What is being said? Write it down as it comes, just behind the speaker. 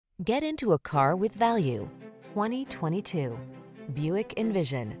Get into a car with value. 2022 Buick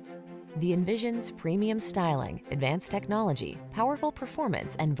Envision. The Envision's premium styling, advanced technology, powerful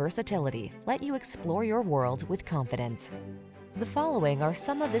performance, and versatility let you explore your world with confidence. The following are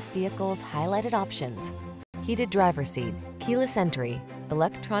some of this vehicle's highlighted options: heated driver's seat, keyless entry,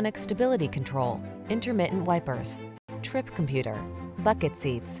 electronic stability control, intermittent wipers, trip computer, bucket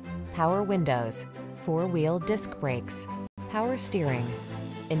seats, power windows, four-wheel disc brakes, power steering.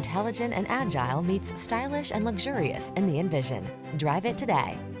 Intelligent and agile meets stylish and luxurious in the Envision. Drive it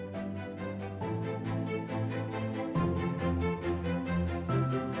today.